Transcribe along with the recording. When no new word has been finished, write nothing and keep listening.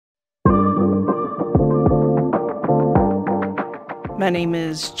My name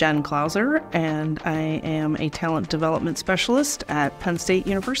is Jen Clouser, and I am a talent development specialist at Penn State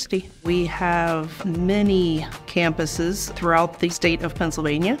University. We have many campuses throughout the state of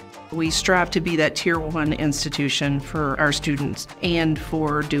Pennsylvania. We strive to be that Tier 1 institution for our students and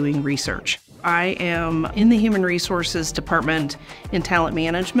for doing research. I am in the Human Resources Department in Talent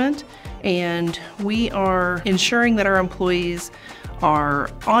Management, and we are ensuring that our employees are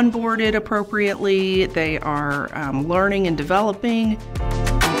onboarded appropriately, they are learning and developing.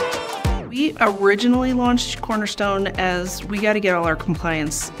 We originally launched Cornerstone as we got to get all our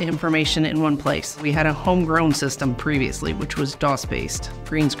compliance information in one place. We had a homegrown system previously, which was DOS-based,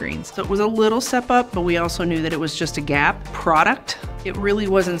 green screens. So it was a little step up, but we also knew that it was just a gap product. It really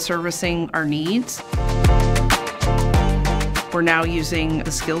wasn't servicing our needs. We're now using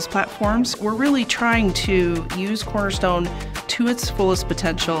the skills platforms. We're really trying to use Cornerstone to its fullest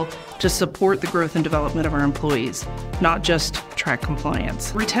potential to support the growth and development of our employees, not just track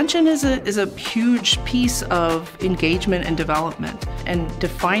compliance. Retention is a huge piece of engagement and development, and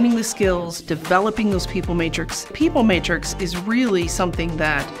defining the skills, developing those people matrix. People matrix is really something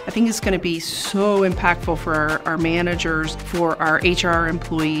that I think is going to be so impactful for our managers, for our HR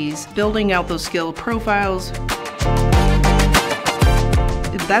employees, building out those skill profiles.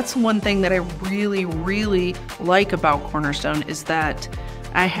 That's one thing that I really like about Cornerstone is that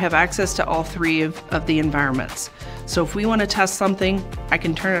I have access to all three of the environments. So if we want to test something, I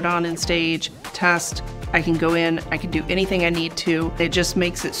can turn it on in stage, test, I can go in, I can do anything I need to. It just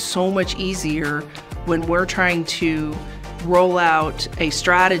makes it so much easier when we're trying to roll out a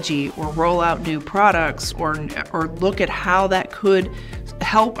strategy or roll out new products or look at how that could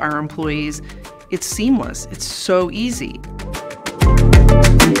help our employees. It's seamless, it's so easy.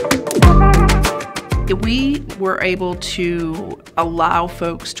 We were able to allow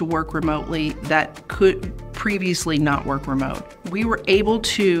folks to work remotely that could previously not work remote. We were able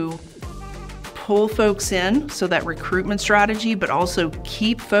to pull folks in, so that recruitment strategy, but also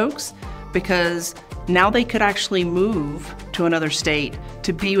keep folks because now they could actually move to another state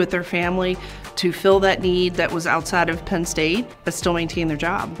to be with their family, to fill that need that was outside of Penn State, but still maintain their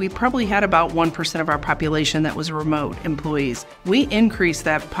job. We probably had about 1% of our population that was remote employees. We increased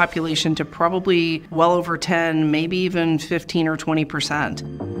that population to probably well over 10, maybe even 15 or 20%.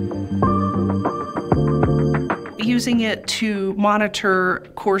 Using it to monitor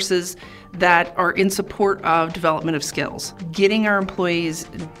courses that are in support of development of skills, getting our employees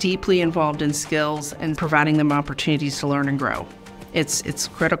deeply involved in skills and providing them opportunities to learn and grow. It's a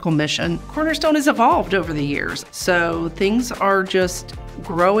critical mission. Cornerstone has evolved over the years, so things are just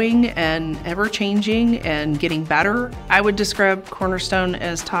growing and ever-changing and getting better. I would describe Cornerstone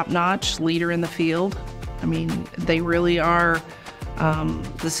as top-notch, leader in the field. I mean, they really are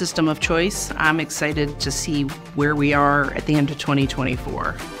the system of choice. I'm excited to see where we are at the end of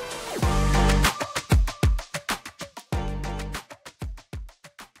 2024.